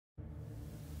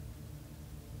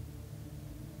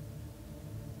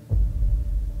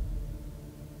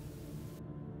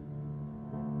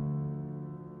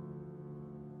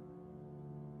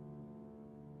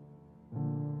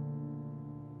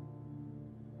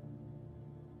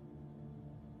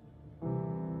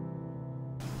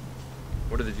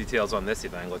What are the details on this,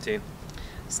 Evangeline?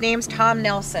 His name's Tom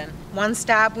Nelson. One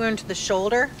stab wound to the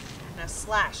shoulder and a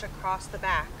slash across the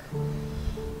back.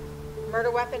 Murder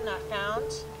weapon not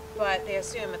found, but they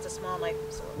assume it's a small knife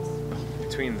of sorts.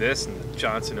 Between this and the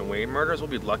Johnson and Wayne murders, we'll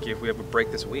be lucky if we have a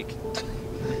break this week.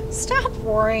 Stop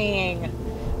worrying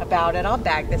about it. I'll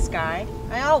bag this guy.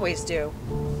 I always do.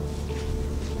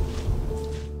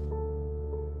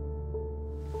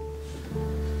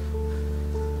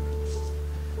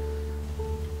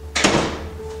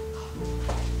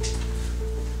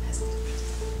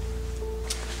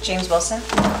 James Wilson.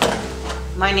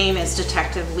 My name is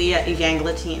Detective Leah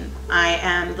Evangeline. I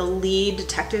am the lead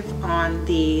detective on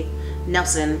the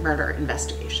Nelson murder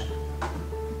investigation.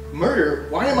 Murder?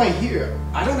 Why am I here?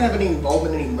 I don't have any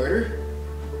involvement in any murder.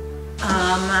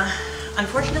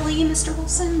 Unfortunately, Mr.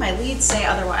 Wilson, my leads say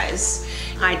otherwise.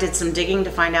 I did some digging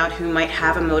to find out who might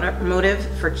have a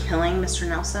motive for killing Mr.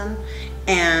 Nelson,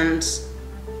 and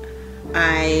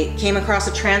I came across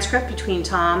a transcript between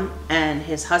Tom and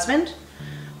his husband,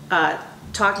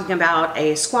 talking about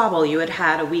a squabble you had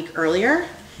had a week earlier.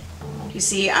 You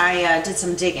see, I did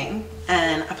some digging,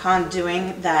 and upon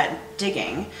doing that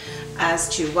digging as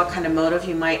to what kind of motive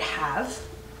you might have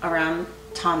around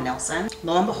Tom Nelson,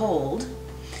 lo and behold,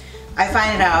 I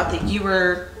find out that you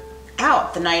were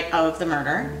out the night of the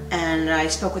murder, and I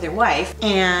spoke with your wife,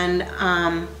 and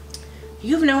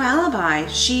you have no alibi.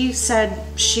 She said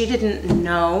she didn't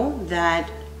know that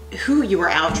who you were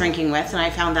out drinking with, and I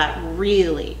found that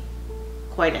really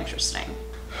quite interesting.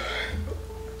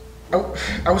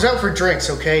 I was out for drinks,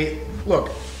 okay? Look,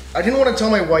 I didn't want to tell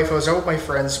my wife I was out with my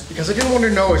friends because I didn't want her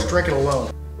to know I was drinking alone.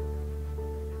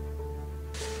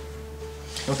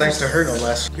 No thanks to her, no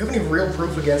less. Do you have any real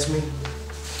proof against me?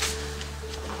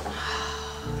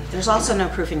 There's also no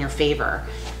proof in your favor.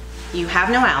 You have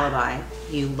no alibi,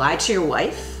 you lied to your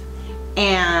wife,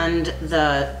 and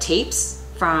the tapes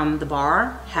from the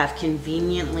bar have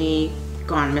conveniently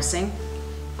gone missing.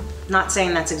 Not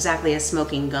saying that's exactly a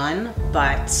smoking gun,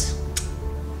 but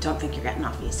don't think you're getting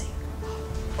off easy.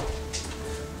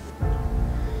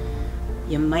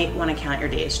 You might want to count your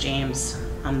days, James.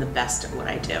 I'm the best at what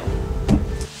I do.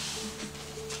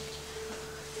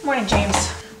 Morning,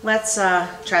 James. Let's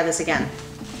try this again.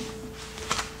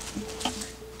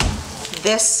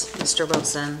 This, Mr.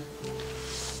 Wilson,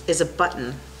 is a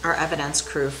button our evidence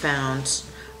crew found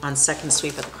on second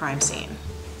sweep of the crime scene.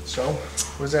 So,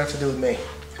 what does that have to do with me?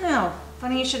 Oh,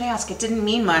 funny you should ask. It didn't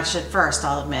mean much at first,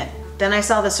 I'll admit. Then I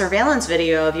saw the surveillance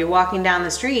video of you walking down the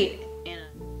street.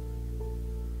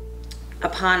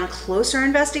 Upon closer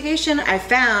investigation, I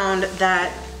found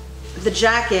that the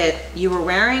jacket you were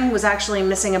wearing was actually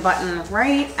missing a button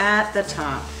right at the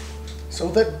top. So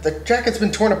the jacket's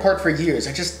been torn apart for years.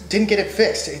 I just didn't get it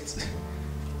fixed.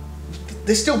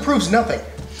 This still proves nothing.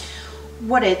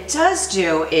 What it does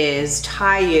do is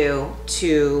tie you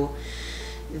to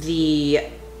the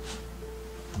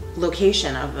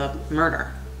location of the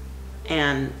murder.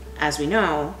 And as we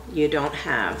know, you don't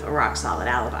have a rock solid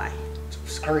alibi.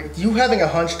 Sorry, you having a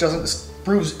hunch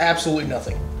proves absolutely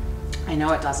nothing. I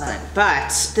know it doesn't, but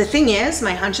the thing is,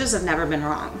 my hunches have never been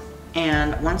wrong.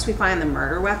 And once we find the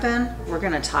murder weapon, we're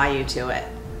gonna tie you to it.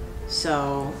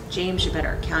 So, James, you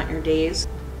better count your days.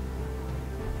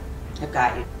 I've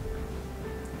got you.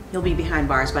 You'll be behind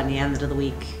bars by the end of the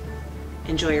week.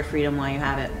 Enjoy your freedom while you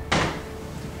have it.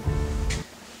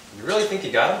 You really think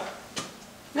you got him?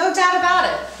 No doubt about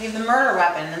it. We have the murder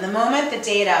weapon, and the moment the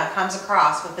data comes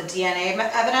across with the DNA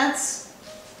evidence,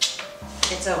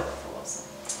 it's over for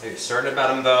Wilson. Are you certain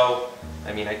about him, though?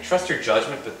 I mean, I trust your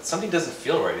judgment, but something doesn't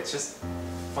feel right. It's just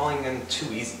falling in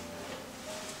too easy.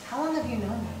 How long have you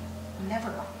known me? Never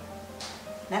got me.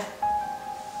 Never.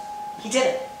 He did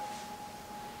it.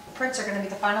 The prints are going to be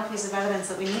the final piece of evidence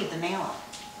that we need to nail him.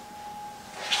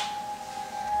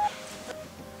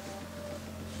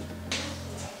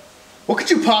 What could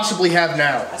you possibly have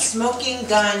now? A smoking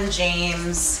gun,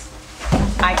 James.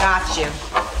 I got you.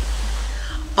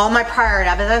 All my prior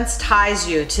evidence ties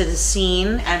you to the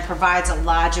scene and provides a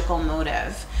logical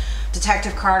motive.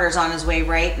 Detective Carter's on his way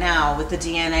right now with the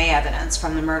DNA evidence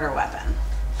from the murder weapon.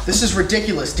 This is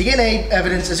ridiculous. DNA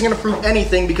evidence isn't going to prove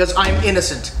anything because I'm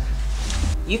innocent.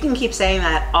 You can keep saying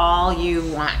that all you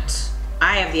want.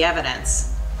 I have the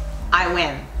evidence. I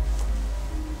win.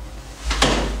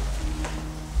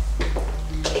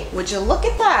 Would you look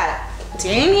at that?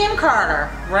 Damian Carter,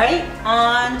 right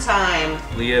on time.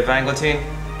 Leah Evangeline,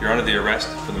 you're under the arrest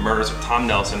for the murders of Tom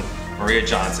Nelson, Maria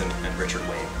Johnson, and Richard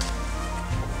Wayne.